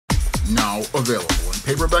Now available in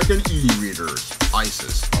paperback and e-readers,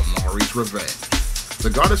 Isis, Amari's Revenge. The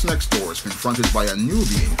goddess next door is confronted by a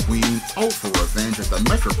Nubian queen out for revenge at the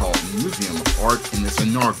Metropolitan Museum of Art in this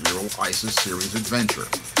inaugural Isis series adventure.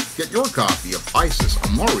 Get your copy of Isis,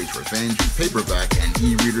 Amari's Revenge in paperback and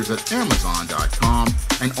e-readers at Amazon.com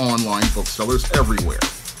and online booksellers everywhere.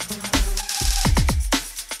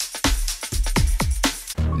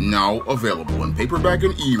 Now available in paperback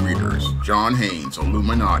and e-readers, John Haynes'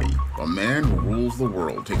 Illuminati. The man who rules the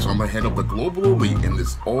world takes on the head of the global elite in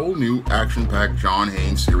this all-new action-packed John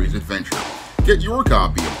Haynes series adventure. Get your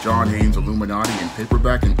copy of John Haynes' Illuminati in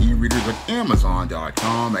paperback and e-readers at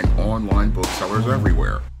Amazon.com and online booksellers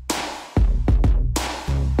everywhere.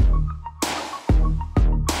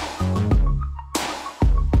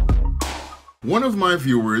 One of my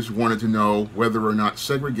viewers wanted to know whether or not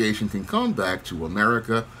segregation can come back to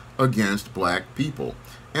America against black people.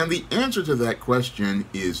 And the answer to that question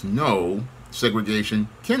is no, segregation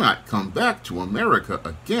cannot come back to America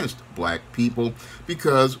against black people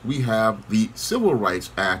because we have the Civil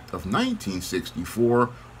Rights Act of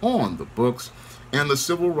 1964 on the books, and the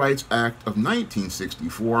Civil Rights Act of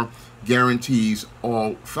 1964 guarantees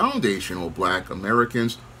all foundational black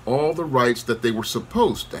Americans all the rights that they were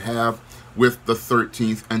supposed to have with the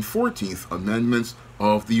 13th and 14th Amendments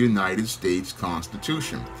of the United States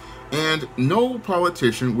Constitution. And no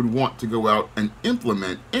politician would want to go out and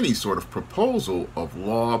implement any sort of proposal of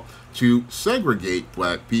law to segregate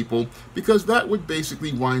black people, because that would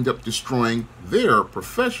basically wind up destroying their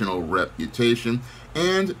professional reputation,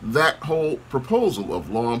 and that whole proposal of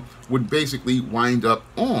law would basically wind up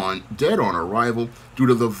dead on arrival due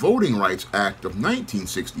to the Voting Rights Act of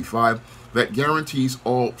 1965 that guarantees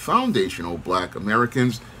all foundational black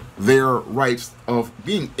Americans their rights of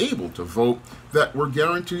being able to vote that were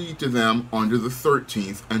guaranteed to them under the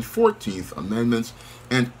 13th and 14th Amendments.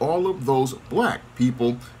 And all of those black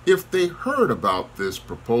people, if they heard about this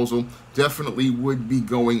proposal, definitely would be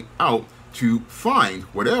going out to find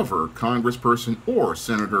whatever congressperson or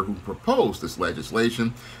senator who proposed this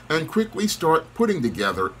legislation and quickly start putting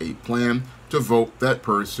together a plan to vote that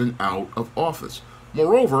person out of office.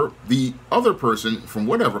 Moreover, the other person from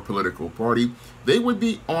whatever political party, they would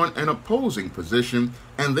be on an opposing position,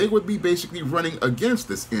 and they would be basically running against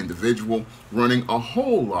this individual, running a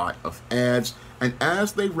whole lot of ads. And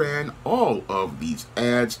as they ran all of these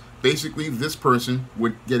ads, basically this person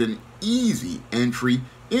would get an easy entry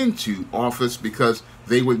into office because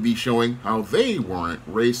they would be showing how they weren't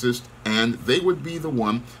racist, and they would be the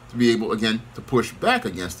one to be able, again, to push back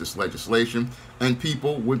against this legislation, and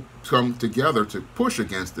people would come together to push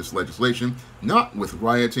against this legislation, not with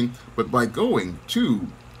rioting, but by going to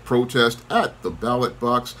protest at the ballot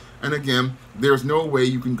box. And again, there's no way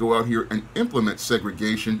you can go out here and implement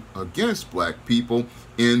segregation against black people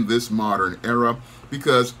in this modern era,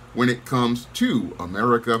 because when it comes to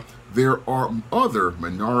America, there are other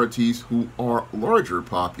minorities who are larger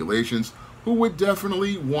populations who would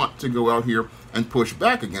definitely want to go out here and push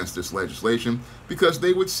back against this legislation, because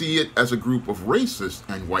they would see it as a group of racists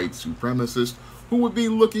and white supremacists who would be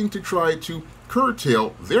looking to try to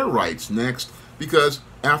curtail their rights next, because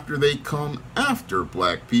after they come after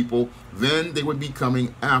black people, then they would be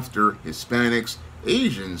coming after Hispanics,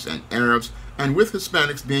 Asians, and Arabs. And with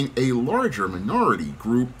Hispanics being a larger minority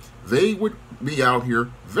group, they would be out here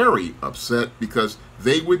very upset because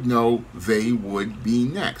they would know they would be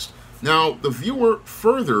next. Now, the viewer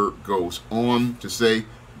further goes on to say,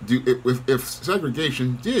 if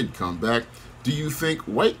segregation did come back, do you think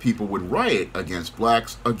white people would riot against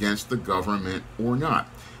blacks, against the government, or not?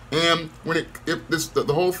 And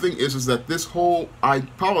the whole thing is that this whole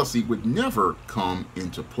policy would never come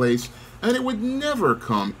into place, and it would never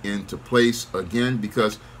come into place again,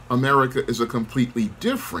 because America is a completely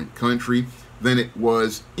different country than it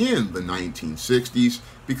was in the 1960s,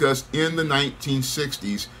 because in the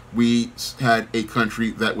 1960s, we had a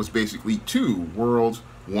country that was basically two worlds,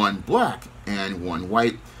 one black and one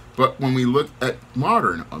white. But when we look at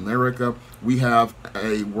modern America, we have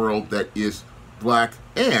a world that is black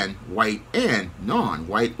and white and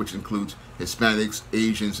non-white, which includes Hispanics,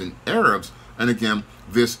 Asians, and Arabs. And again,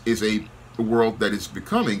 this is a world that is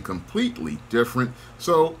becoming completely different.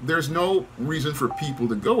 So there's no reason for people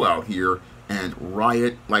to go out here and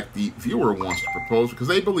riot like the viewer wants to propose, because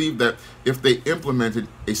they believe that if they implemented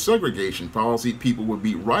a segregation policy, people would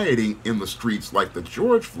be rioting in the streets like the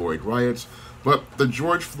George Floyd riots. But the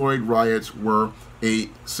George Floyd riots were a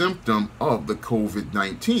symptom of the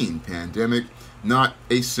COVID-19 pandemic, not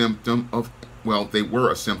a symptom of, well, they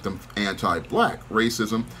were a symptom of anti-black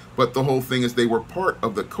racism, but the whole thing is they were part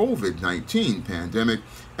of the COVID-19 pandemic.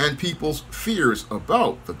 and people's fears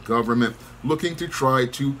about the government looking to try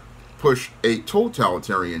to push a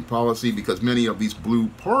totalitarian policy, because many of these blue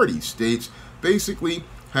party states basically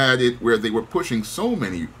had it where they were pushing so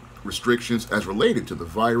many restrictions as related to the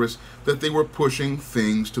virus that they were pushing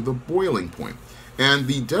things to the boiling point. And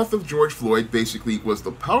the death of George Floyd basically was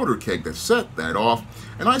the powder keg that set that off.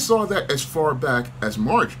 And I saw that as far back as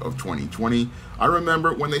March of 2020. I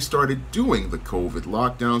remember when they started doing the COVID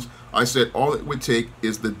lockdowns, I said all it would take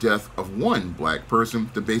is the death of one black person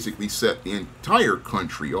to basically set the entire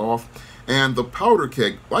country off. And the powder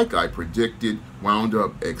keg, like I predicted, wound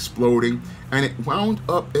up exploding. And it wound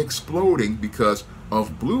up exploding because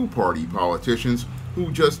of blue party politicians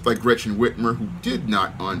who, just like Gretchen Whitmer, who did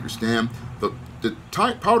not understand the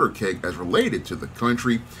powder keg as related to the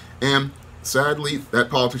country. And sadly, that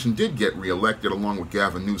politician did get reelected along with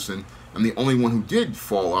Gavin Newsom, and the only one who did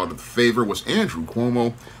fall out of favor was Andrew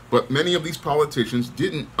Cuomo. But many of these politicians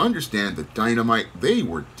didn't understand the dynamite they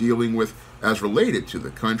were dealing with as related to the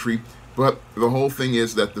country. But the whole thing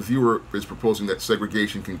is that the viewer is proposing that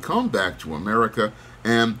segregation can come back to America,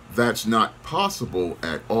 and that's not possible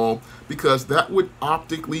at all, because that would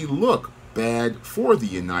optically look bad for the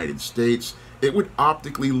United States. It would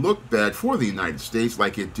optically look bad for the United States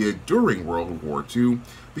like it did during World War II,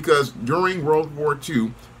 because during World War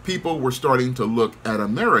II, people were starting to look at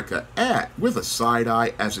America with a side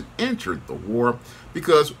eye as it entered the war,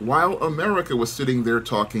 because while America was sitting there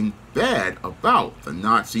talking bad about the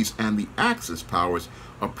Nazis and the Axis powers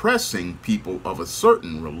oppressing people of a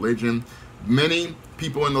certain religion, many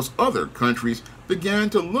people in those other countries began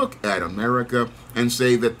to look at America and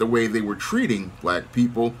say that the way they were treating black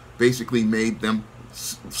people basically made them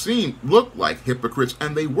look like hypocrites,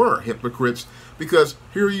 and they were hypocrites, because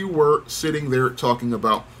here you were sitting there talking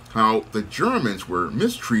about how the Germans were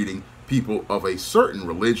mistreating people of a certain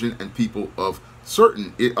religion and people of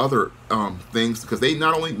certain other things, because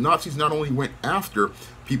Nazis not only went after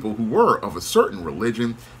people who were of a certain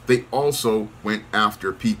religion, they also went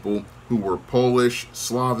after people who were Polish,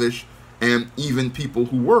 Slavish, and even people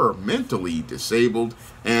who were mentally disabled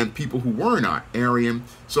and people who were not Aryan.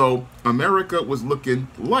 So America was looking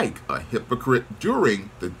like a hypocrite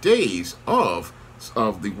during the days of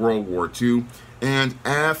the World War II. And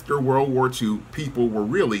after World War II, people were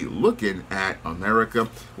really looking at America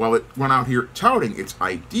while it went out here touting its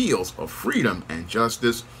ideals of freedom and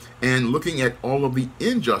justice, and looking at all of the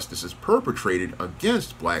injustices perpetrated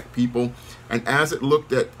against black people. And as it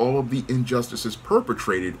looked at all of the injustices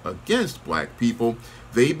perpetrated against black people,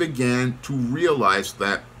 they began to realize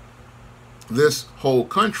that this whole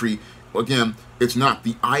country, again, it's not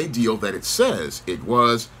the ideal that it says it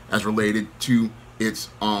was as related to its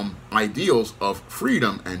ideals of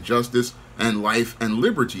freedom and justice and life and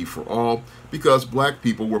liberty for all, because black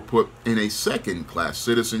people were put in a second-class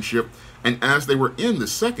citizenship. And as they were in the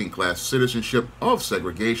second-class citizenship of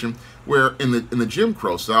segregation, where in the Jim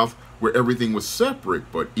Crow South, where everything was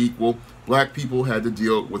separate but equal, black people had to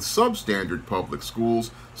deal with substandard public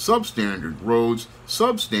schools, substandard roads,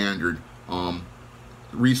 substandard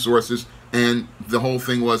resources, and the whole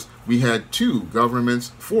thing was we had two governments,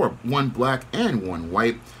 one black and one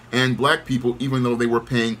white, and black people, even though they were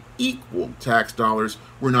paying equal tax dollars,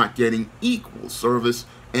 were not getting equal service.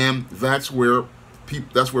 And that's where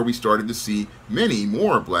we started to see many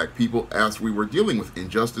more black people, as we were dealing with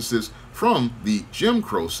injustices from the Jim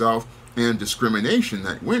Crow South and discrimination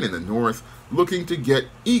that went in the North, looking to get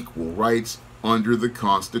equal rights under the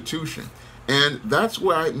Constitution. And that's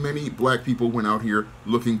why many black people went out here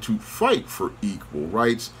looking to fight for equal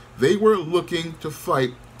rights. They were looking to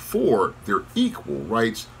fight for their equal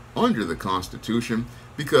rights under the Constitution,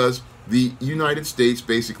 because the United States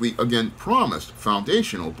basically, again, promised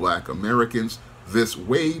foundational black Americans this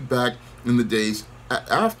way back in the days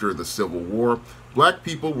after the Civil War. Black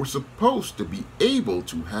people were supposed to be able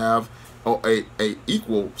to have a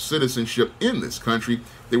equal citizenship in this country.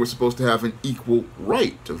 They were supposed to have an equal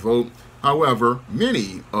right to vote. However,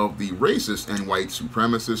 many of the racist and white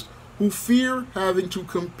supremacists who fear having to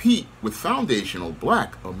compete with foundational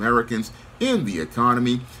black Americans in the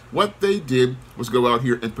economy, what they did was go out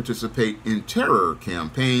here and participate in terror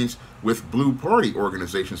campaigns with blue party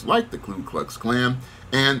organizations like the Ku Klux Klan,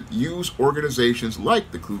 and use organizations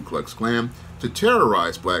like the Ku Klux Klan to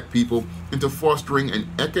terrorize black people into fostering an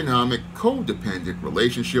economic codependent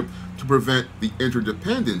relationship to prevent the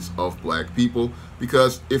interdependence of black people.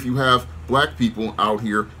 Because if you have black people out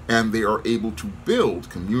here and they are able to build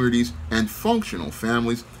communities and functional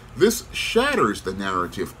families, this shatters the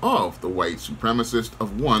narrative of the white supremacist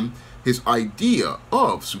of one, his idea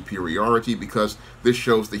of superiority, because this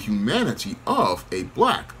shows the humanity of a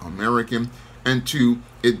black American. And two,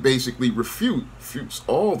 it basically refutes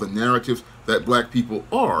all the narratives that black people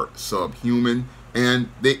are subhuman. And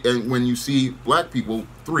when you see black people,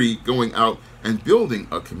 three, going out and building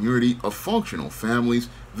a community of functional families,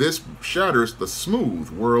 this shatters the smooth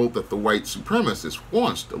world that the white supremacist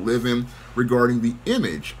wants to live in regarding the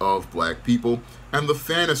image of black people and the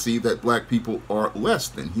fantasy that black people are less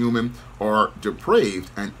than human, are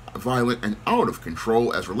depraved and violent and out of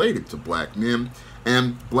control as related to black men,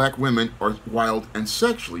 and black women are wild and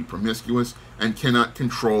sexually promiscuous and cannot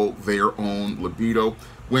control their own libido.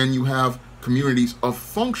 When you have communities of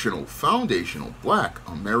functional, foundational black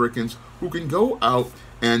Americans who can go out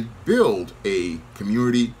and build a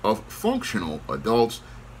community of functional adults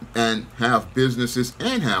and have businesses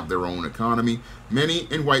and have their own economy. Many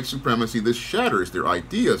in white supremacy, this shatters their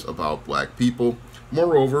ideas about black people.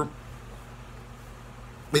 Moreover,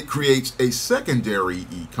 it creates a secondary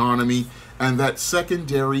economy, and that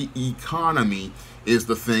secondary economy is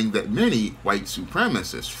the thing that many white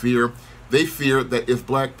supremacists fear. They fear that if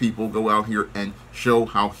black people go out here and show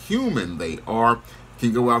how human they are,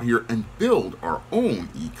 can go out here and build our own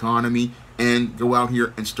economy and go out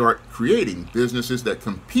here and start creating businesses that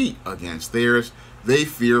compete against theirs, they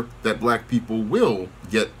fear that black people will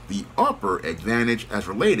get the upper advantage as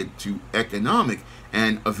related to economic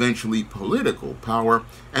and eventually political power,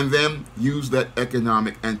 and then use that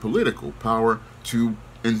economic and political power to,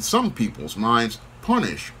 in some people's minds,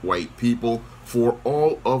 punish white people for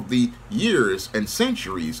all of the years and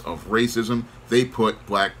centuries of racism they put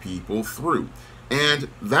black people through. And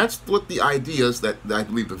that's what the ideas that I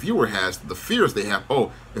believe the viewer has, the fears they have.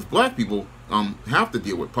 Oh, if black people have to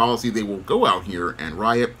deal with policy, they will go out here and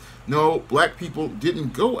riot. No, black people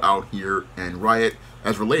didn't go out here and riot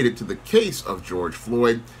as related to the case of George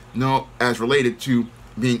Floyd. No, as related to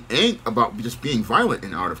being about just being violent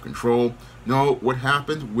and out of control. No, what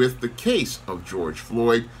happened with the case of George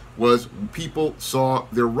Floyd was people saw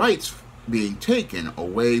their rights being taken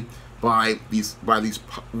away by these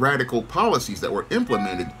radical policies that were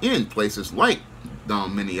implemented in places like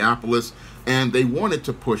Minneapolis, and they wanted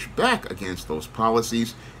to push back against those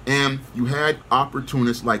policies. And you had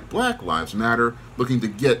opportunists like Black Lives Matter looking to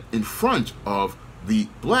get in front of the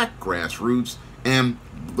black grassroots, and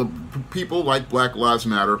the people like Black Lives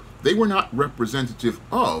Matter, they were not representative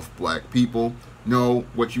of black people. No,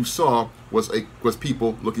 what you saw was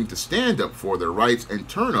people looking to stand up for their rights and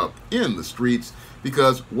turn up in the streets,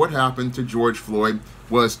 because what happened to George Floyd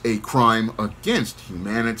was a crime against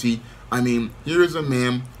humanity. I mean, here's a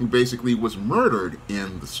man who basically was murdered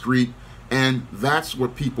in the street, and that's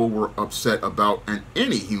what people were upset about, and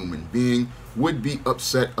any human being would be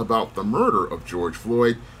upset about the murder of George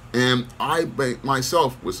Floyd. And I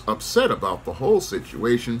myself was upset about the whole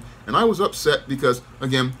situation, and I was upset because,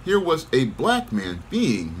 again, here was a black man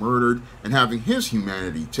being murdered and having his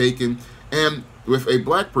humanity taken, and if a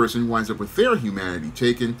black person winds up with their humanity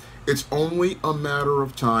taken, it's only a matter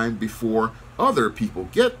of time before other people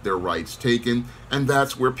get their rights taken, and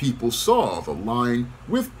that's where people saw the line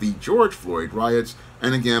with the George Floyd riots.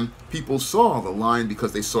 And again, people saw the line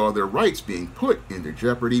because they saw their rights being put into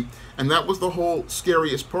jeopardy, and that was the whole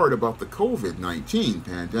scariest part about the COVID-19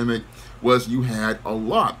 pandemic, was you had a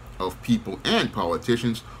lot of people and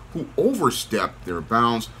politicians who overstepped their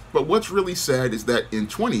bounds. But what's really sad is that in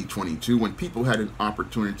 2022, when people had an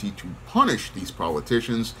opportunity to punish these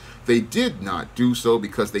politicians, they did not do so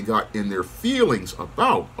because they got in their feelings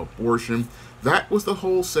about abortion. That was the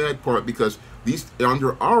whole sad part, because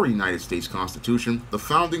under our United States Constitution, the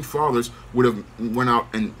founding fathers would have went out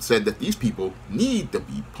and said that these people need to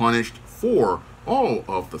be punished for all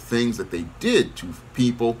of the things that they did to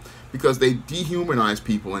people, because they dehumanized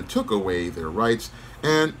people and took away their rights.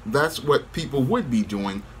 And that's what people would be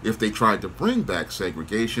doing if they tried to bring back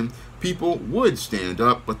segregation. People would stand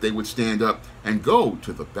up, but they would stand up and go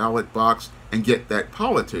to the ballot box and get that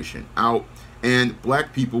politician out. And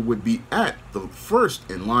black people would be at the first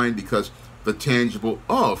in line, because the tangible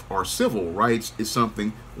of our civil rights is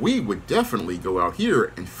something we would definitely go out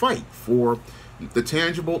here and fight for. The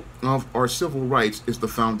tangible of our civil rights is the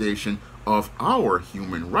foundation of our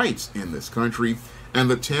human rights in this country, and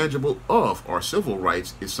the tangible of our civil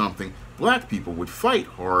rights is something black people would fight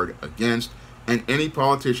hard against. And any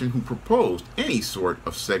politician who proposed any sort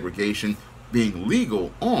of segregation being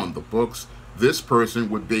legal on the books, this person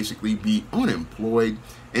would basically be unemployed,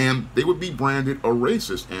 and they would be branded a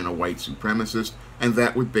racist and a white supremacist, and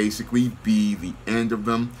that would basically be the end of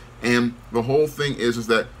them. And the whole thing is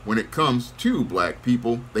that when it comes to black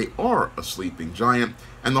people, they are a sleeping giant.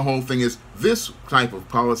 And the whole thing is this type of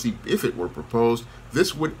policy, if it were proposed,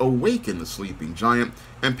 this would awaken the sleeping giant,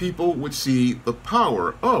 and people would see the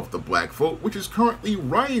power of the black vote, which is currently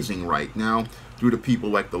rising right now due to people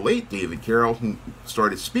like the late David Carroll, who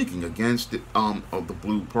started speaking against it, of the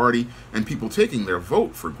Blue Party, and people taking their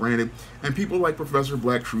vote for granted, and people like Professor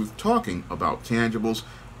Black Truth talking about tangibles.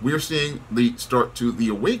 We're seeing the start to the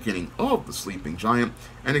awakening of the sleeping giant.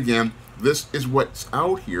 And again, this is what's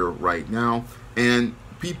out here right now, and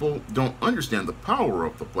people don't understand the power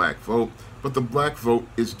of the black vote, but the black vote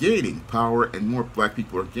is gaining power, and more black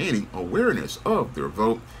people are gaining awareness of their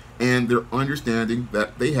vote, and they're understanding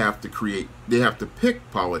that they have to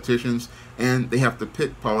pick politicians, and they have to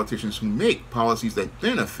pick politicians who make policies that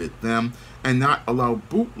benefit them and not allow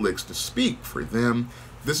bootlicks to speak for them.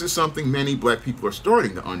 This is something many black people are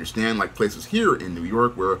starting to understand, like places here in New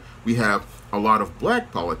York where we have a lot of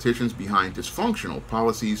black politicians behind dysfunctional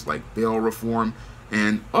policies like bail reform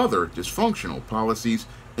and other dysfunctional policies.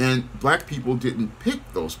 And black people didn't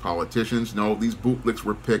pick those politicians. No, these bootlicks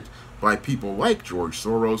were picked by people like George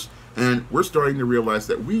Soros. And we're starting to realize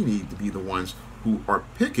that we need to be the ones who are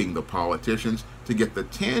picking the politicians to get the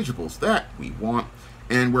tangibles that we want.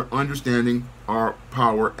 And we're understanding our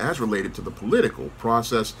power as related to the political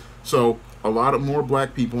process. So a lot of more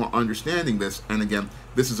black people are understanding this. And again,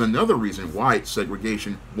 this is another reason why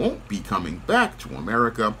segregation won't be coming back to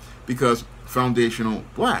America, because foundational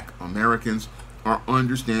black Americans are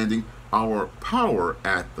understanding our power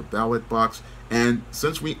at the ballot box. And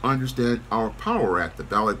since we understand our power at the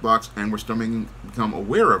ballot box, and we're starting to become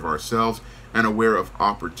aware of ourselves and aware of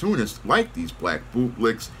opportunists like these black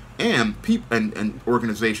bootlicks and people and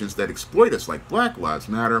organizations that exploit us like Black Lives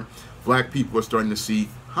Matter, black people are starting to see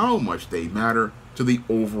how much they matter to the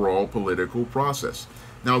overall political process.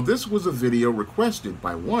 Now, this was a video requested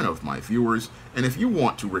by one of my viewers, and if you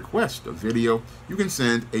want to request a video, you can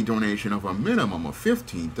send a donation of a minimum of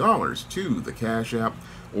 $15 to the Cash App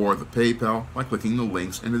or the PayPal by clicking the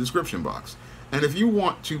links in the description box. And if you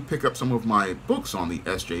want to pick up some of my books on the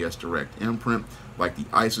SJS Direct imprint, like the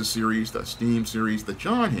ISIS series, the Steam series, the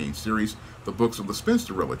John Haynes series, the books of the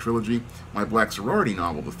Spinsterella trilogy, my black sorority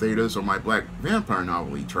novel, The Thetas, or my black vampire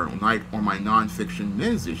novel, Eternal Night, or my nonfiction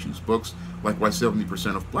men's issues books, like Why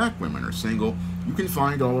 70% of Black Women Are Single, you can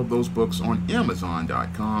find all of those books on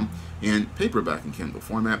Amazon.com in paperback and Kindle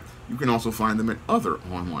format. You can also find them at other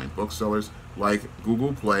online booksellers like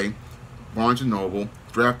Google Play, Barnes & Noble,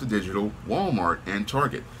 Draft to Digital, Walmart, and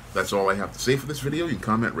Target. That's all I have to say for this video. You can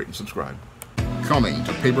comment, rate, and subscribe. Coming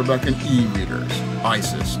to paperback and e-readers,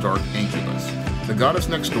 Isis Dark Incubus. The goddess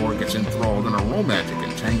next door gets enthralled in a romantic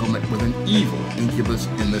entanglement with an evil incubus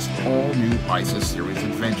in this all-new Isis series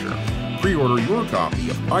adventure. Pre-order your copy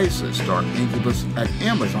of Isis Dark Incubus at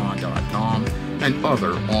Amazon.com and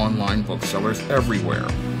other online booksellers everywhere.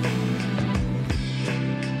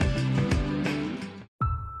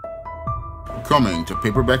 Coming to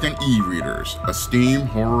paperback and e-readers, Esteem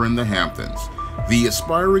Horror in the Hamptons. The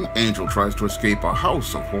aspiring angel tries to escape a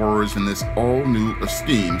house of horrors in this all-new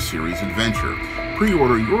Esteem series adventure.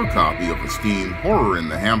 Pre-order your copy of Esteem Horror in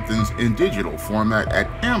the Hamptons in digital format at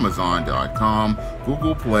Amazon.com,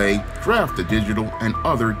 Google Play, Draft to Digital, and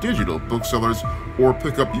other digital booksellers, or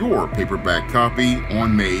pick up your paperback copy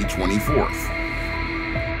on May 24th.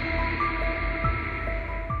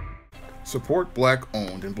 Support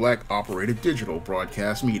black-owned and black-operated digital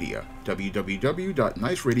broadcast media.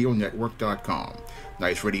 www.niceradionetwork.com.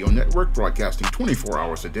 Nice Radio Network, broadcasting 24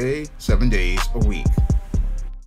 hours a day, 7 days a week.